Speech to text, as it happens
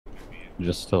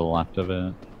just to the left of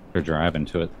it. Or driving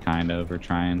to it, kind of, or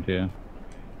trying to.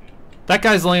 That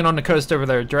guy's laying on the coast over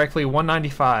there, directly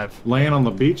 195. Laying on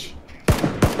the beach?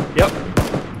 Yep.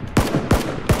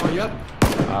 Oh, yep.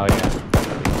 Oh, yeah.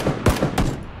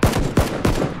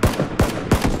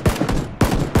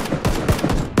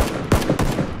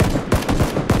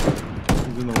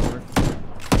 He's in the water.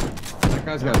 That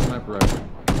guy's got a sniper rifle.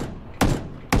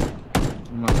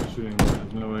 I'm not shooting him.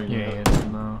 There's no way. Yeah,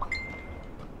 no.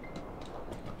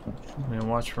 I mean,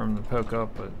 watch for him to poke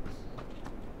up, but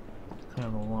kind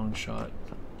of a long shot.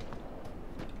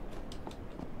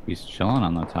 He's chilling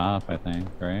on the top, I think,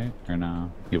 right? Or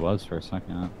no? He was for a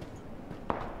second.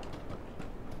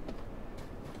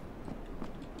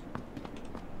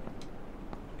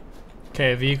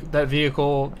 Okay, that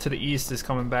vehicle to the east is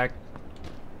coming back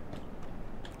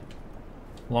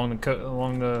along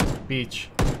the beach.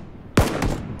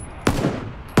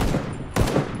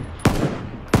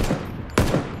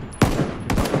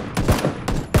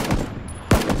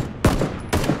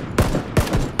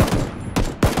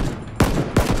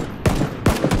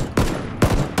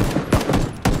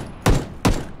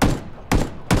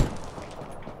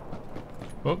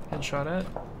 Oh, get shot at.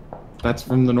 That's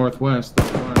from the northwest. That's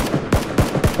fine.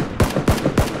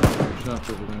 Shots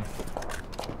over there.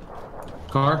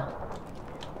 Car?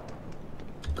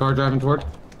 Car driving toward?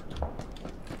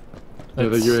 Yeah,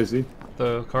 the UAZ.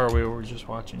 The car we were just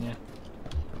watching, yeah.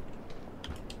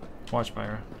 Watch,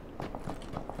 Pyro.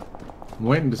 I'm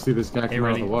waiting to see this guy come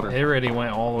out of the water. He already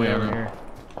went all the way over here.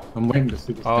 I'm waiting to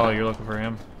see this guy. Oh, you're looking for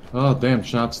him? Oh, damn.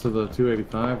 Shots to the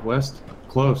 285 west.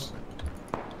 Close.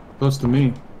 Close to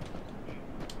me.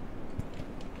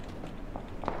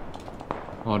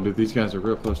 Oh, dude, these guys are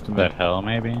real close to me. That hill,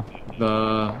 maybe?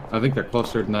 I think they're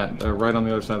closer than that. They're right on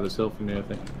the other side of this hill from me, I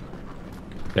think.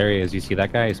 There he is. You see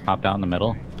that guy? He's popped out in the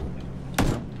middle.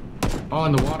 Oh,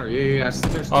 in the water. Yeah, yeah, yeah.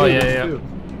 There's two. Oh, yeah, there's yeah.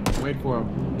 two. Wait for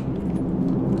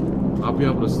him. I'll be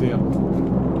able to see him.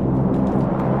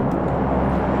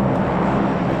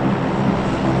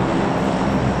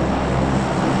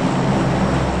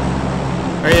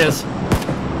 There he is.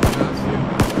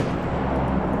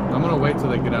 I'm gonna wait till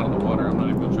they get out of the water. I'm not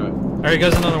even gonna try. There he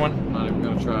goes, another one. I'm not even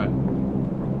gonna try.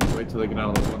 Wait till they get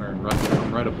out of the water and run.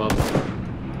 I'm right above them.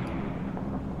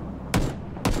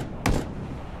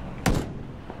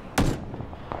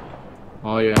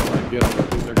 Oh yeah, I'm gonna get them.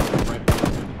 Dude, they're gonna be right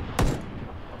behind me.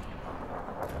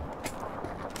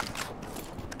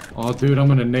 Oh dude, I'm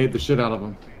gonna nade the shit out of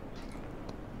them.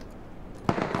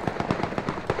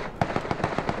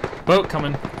 Boat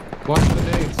coming. Watch the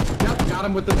nades. Yep, got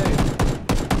him with the nade.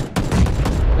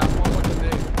 Got one with the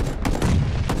nade.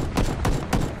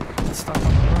 Stop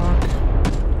on the rock.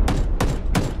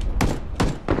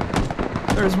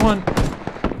 There's one.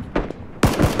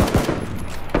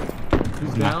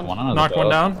 He's down. Knocked one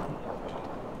down.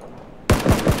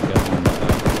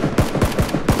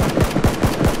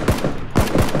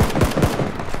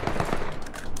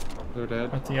 They're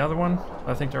dead. With the other one,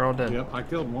 I think they're all dead. Yep, I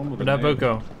killed one with Where'd a that nade. boat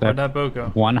go? Where'd that boat go?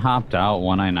 One hopped out,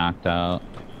 one I knocked out.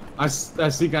 I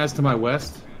see guys to my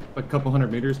west, like a couple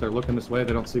hundred meters. They're looking this way.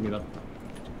 They don't see me though.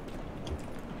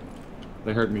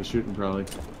 They heard me shooting probably.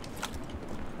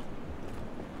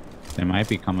 They might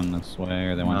be coming this way,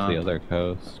 or they went to the other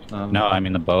coast. No, No, I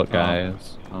mean the boat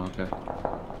guys. Oh, okay.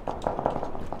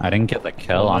 I didn't get the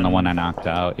kill on the one I knocked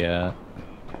out yet.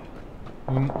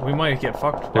 We might get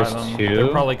fucked by There's them. two. They're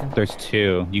probably... There's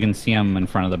two. You can see them in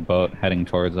front of the boat heading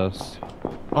towards us.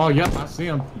 Oh, yep, I see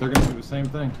them. They're gonna do the same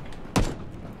thing.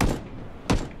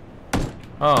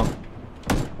 Oh.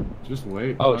 Just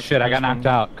wait. Oh shit, I got knocked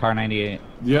out. Car 98.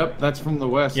 Yep, that's from the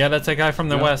west. Yeah, that's a guy from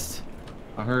the west.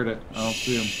 I heard it. I don't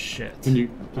see him. Shit. Can you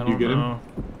get him?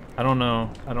 I don't know.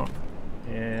 I don't...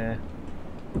 Yeah.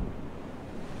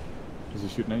 Is he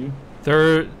shooting at you?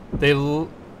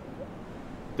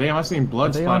 Damn, I seen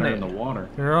blood splatter in the water.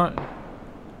 They're on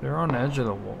the edge of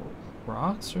the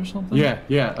rocks or something? Yeah,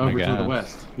 yeah, over to the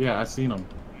west. Yeah, I seen them.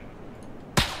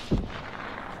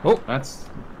 Oh!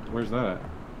 Where's that at?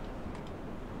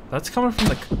 That's coming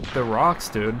from the rocks,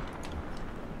 dude.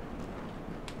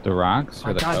 The rocks?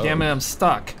 Or the God damn it, I'm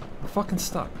stuck. I'm fucking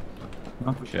stuck.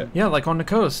 Oh, shit. Yeah, like on the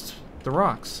coast. The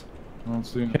rocks. I don't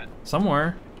see him.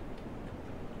 Somewhere.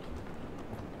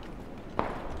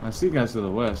 I see guys to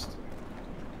the west.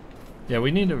 Yeah, we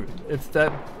need to... If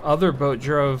that other boat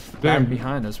drove back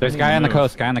behind us... There's a guy on the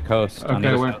coast, guy on the coast. Okay, on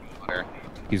the where? side of the water.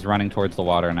 He's running towards the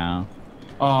water now.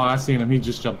 Oh, I seen him. He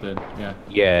just jumped in. Yeah.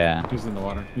 Yeah. He's in the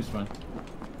water. He's fine.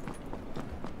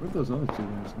 Where'd those other two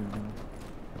guys go?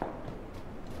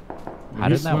 How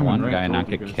did that one guy not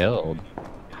get killed?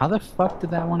 How the fuck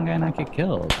did that one guy not get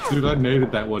killed? Dude, I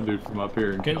naded that one dude from up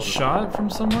here. And Getting killed him. shot from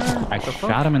somewhere? I The shot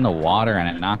fuck? him in the water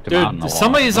and it knocked him out in the Dude, water.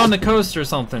 somebody's on the coast or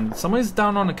something. Somebody's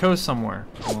down on the coast somewhere.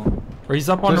 Or he's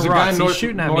up on There's the a guy rocks. He's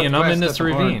shooting at me and I'm in northwest this at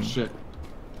the barn. ravine. Shit.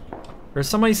 There's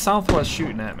somebody southwest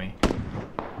shooting at me.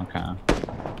 Okay.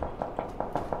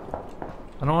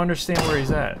 I don't understand where he's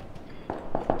at.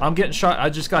 I'm getting shot. I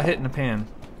just got hit in the pan.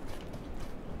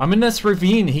 I'm in this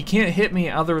ravine. He can't hit me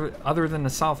other than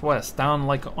the southwest, down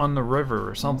like on the river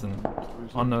or something.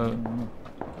 On the.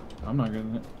 I'm not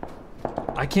getting it.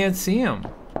 I can't see him.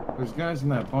 There's guys in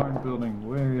that barn building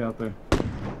way out there.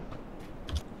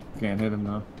 Can't hit him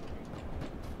though.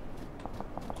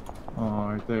 Oh,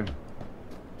 right there.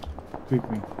 Peek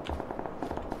me.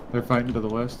 They're fighting to the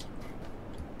west.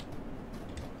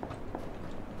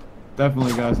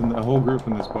 Definitely guys in the whole group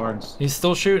in this barn. He's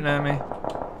still shooting at me.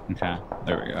 Okay.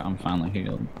 There we go. I'm finally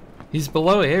healed. He's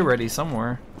below areddy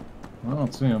somewhere. I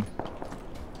don't see him.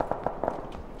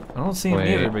 I don't see him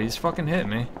Wait. either, but he's fucking hitting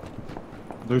me.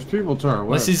 There's people to our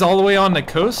Unless west. he's all the way on the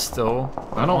coast still.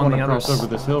 I don't want to cross over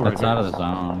this hill right That's here. out of the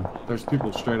zone. There's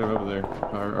people straight up over there.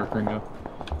 Our gringo.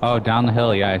 Oh, down the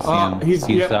hill. Yeah, I see him. He's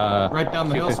yep, right down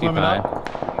the hill swimming 255.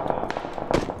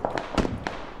 up.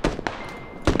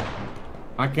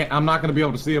 I'm not gonna be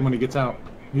able to see him when he gets out.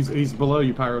 He's below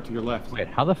you, Pyro, to your left. Wait,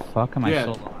 how the fuck am I Yeah,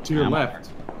 still to your ammo? left.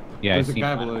 Yeah, There's I a see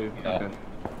guy him. below you. Yeah. Okay.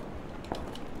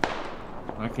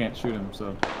 I can't shoot him,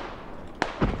 so.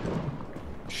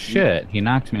 Shit, he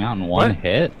knocked me out in one What?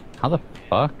 hit? How the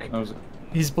fuck? That was,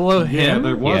 He's below yeah, him?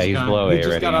 there was Yeah, he's guy. below He A just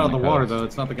already got out on of the the water, coast. though.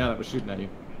 It's not the guy that was shooting at you.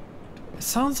 It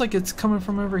sounds like it's coming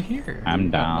from over here. I'm He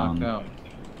got knocked down. out.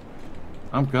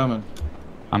 I'm coming.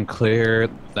 I'm clear.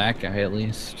 That guy at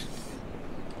least.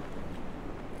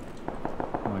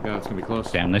 Oh my god, it's gonna be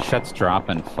close. Damn, this shit's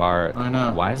dropping far. I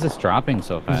know. Why is this dropping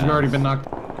so Because fast? you've already been knocked.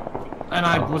 And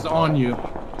I was on you.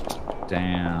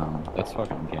 Damn, that's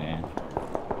fucking gay.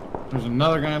 There's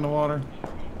another guy in the water.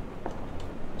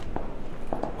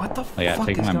 What the Oh, yeah, fuck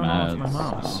taking is my going on with my meds,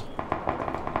 mouse? so.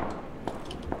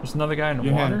 There's another guy in the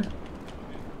Yeah. water?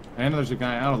 And there's a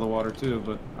guy out of the water, too,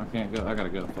 but I can't go. I gotta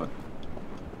go. Fuck.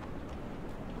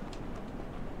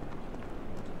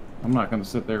 I'm not gonna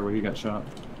sit there where he got shot.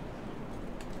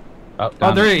 Oh, Oh,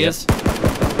 down there the- he yep, is.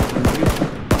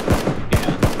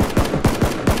 Yeah.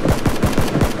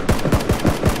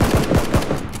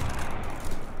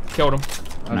 Killed him.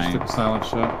 I Nice. just took a silent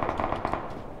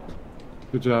shot.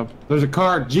 Good job. There's a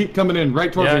car, Jeep coming in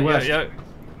right towards Yeah, the yeah, west. yeah.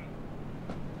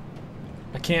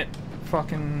 I can't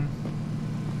fucking...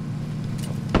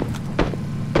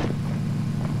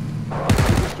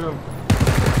 Just drove.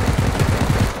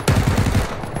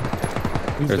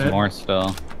 He's There's dead. more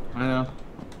still. I know.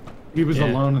 He was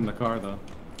Yeah. alone in the car though.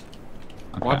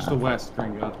 Okay. Watch the west,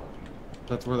 Gringo.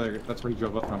 That's where he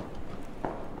drove up from.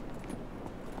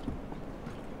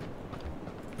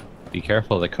 Be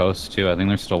careful of the coast too. I think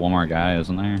there's still one more guy,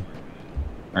 isn't there?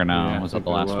 Or no? Yeah, I was that think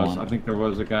the there last was. one? I think there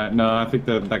was a guy. No, I think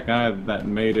that guy that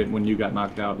made it when you got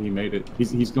knocked out, he made it.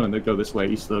 He's going to go this way.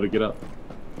 He's slow to get up.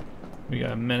 We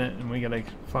got a minute and we gotta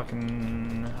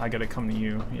fucking... I gotta come to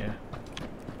you, yeah.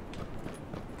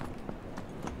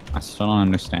 I still don't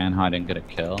understand how I didn't get a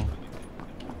kill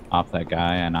off that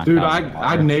guy. I knocked Dude, out I the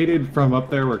water. naded from up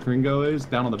there where Gringo is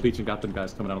down on the beach and got them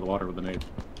guys coming out of the water with a nade.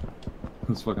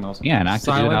 That's fucking awesome. Yeah, and I could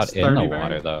do it out Silence, in the 30 bang.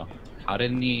 water though. How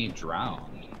didn't he drown?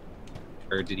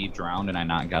 Or did he drown and I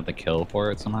not got the kill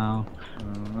for it somehow? I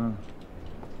don't know.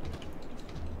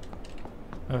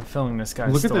 I have a feeling this guy's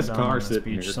Look at still this down car on this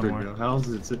sitting beach here, somewhere. Gringo. How's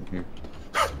it sitting here?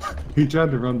 He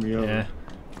tried to run me over. Yeah.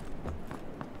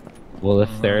 Well, if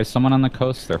there is someone on the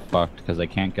coast, they're fucked because they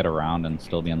can't get around and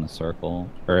still be in the circle.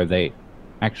 Or they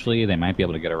might be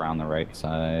able to get around the right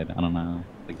side. I don't know,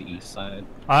 like the east side.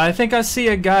 I think I see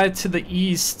a guy to the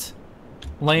east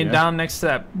laying Yeah. down next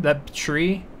to that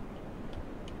tree.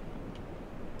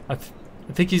 I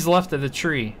think he's left of the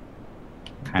tree.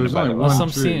 Kind There's of by only the one Unless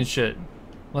I'm tree. seeing shit.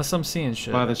 Unless I'm seeing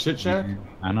shit. By the shit shack?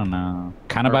 I don't know.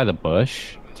 Kind of by the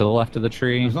bush to the left of the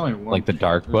tree, There's only one. like the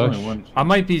dark There's bush. only one. I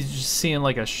might be just seeing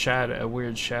like a shadow, a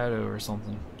weird shadow or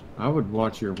something. I would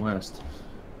watch your west.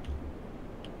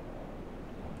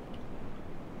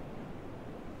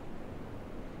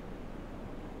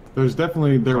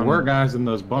 There were guys in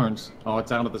those barns. Oh,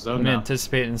 it's out of the zone I'm now.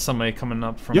 anticipating somebody coming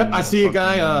up from. Yep, I the see a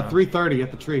guy, fucking, 330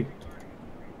 at the tree.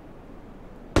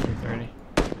 330.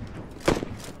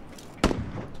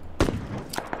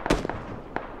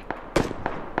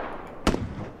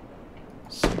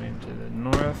 Somebody to the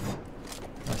north.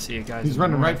 I see a guy. He's to the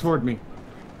running right north. toward me.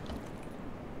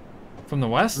 From the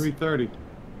west. 330.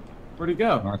 Where'd he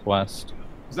go? Northwest.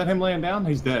 Is that him laying down?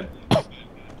 He's dead.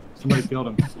 Somebody killed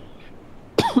him.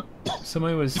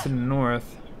 Somebody was to the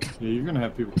north. Yeah, you're gonna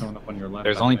have people coming up on your left.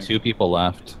 There's I only think. 2 people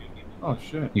left. Oh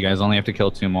shit. You guys only have to kill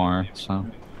 2 more, so.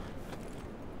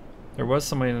 There was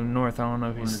somebody to the north. I don't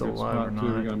know if We're he's in a still good alive or spot, too.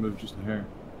 We not. gotta move just a hair.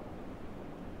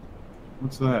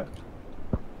 What's that?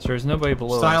 So there's nobody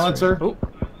below us, Silencer. right? Oh,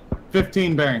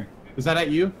 15 bearing. Is that at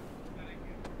you?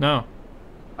 no.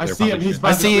 I They're see him. probably He's shooting. by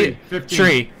I the see tree. it. 15.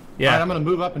 Tree. Yeah. Alright, I'm gonna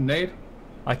move up and nade.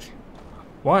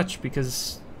 Watch,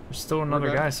 because there's still another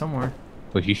Okay. guy somewhere.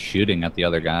 But he's shooting at the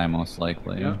other guy, most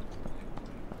likely. Yeah.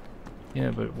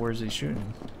 Yeah, but where's he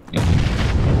shooting? Yeah.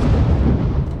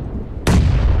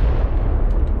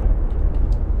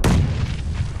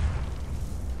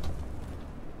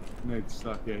 Nade's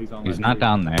stuck. Yeah, he's on. He's that not tree.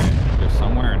 down there. There's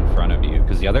somewhere in front of you.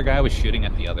 Because the other guy was shooting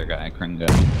at the other guy, Kringa.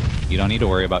 You don't need to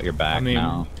worry about your back mean,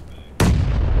 now.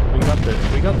 We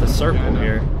got the circle Yeah, I know.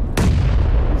 here.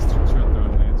 He's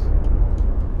throwing nades.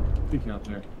 Peek out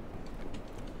there.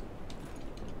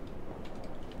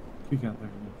 Peek out there.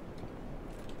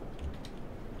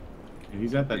 Yeah,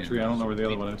 he's at that tree. I don't know where the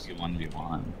other one is.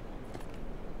 1v1.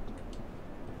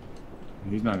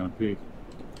 He's not gonna peek.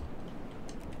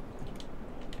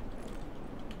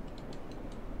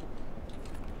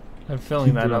 I have a feeling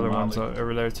Keep that doing other Molly. one's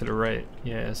over there to the right.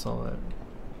 Yeah, I saw that.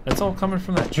 That's all coming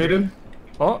from that tree. Hit him.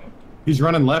 Oh, He's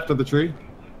running left of the tree.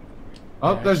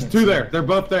 Oh, Yeah, I there's can't 2 see there. it. They're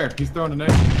both there. He's throwing a nade.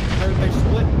 They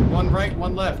split. One right,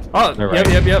 one left. oh, They're yep,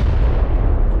 right. yep, yep.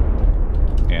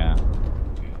 Yeah.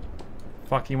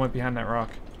 Fuck, he went behind that rock.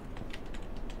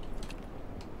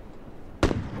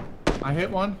 I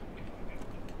hit one.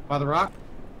 By the rock.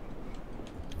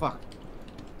 Fuck.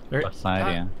 There, Left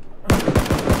side, yeah.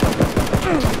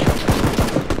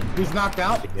 He's knocked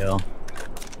out. Kill.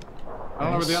 I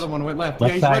don't know where the other one went left. Left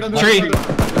Yeah, he's side. right under Tree. the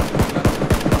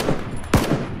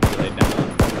Lay down.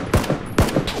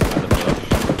 By the bush.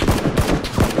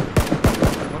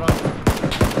 Hold on.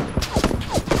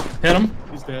 hit him.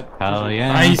 He's dead. Hell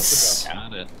yeah. Nice.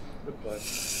 Got it. Good play.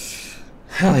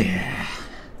 Hell yeah.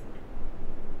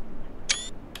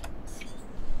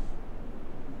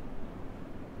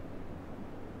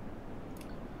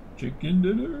 Chicken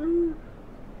dinner.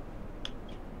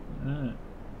 Alright.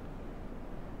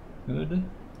 Good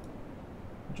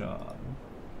job.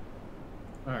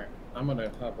 Alright, I'm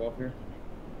gonna hop off here.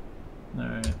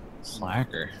 Alright.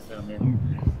 Slacker. Down here.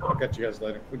 I'll catch you guys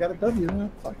later. We got a W,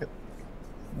 man. Fuck it.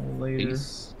 Later.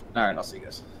 Peace. Alright, I'll see you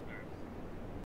guys.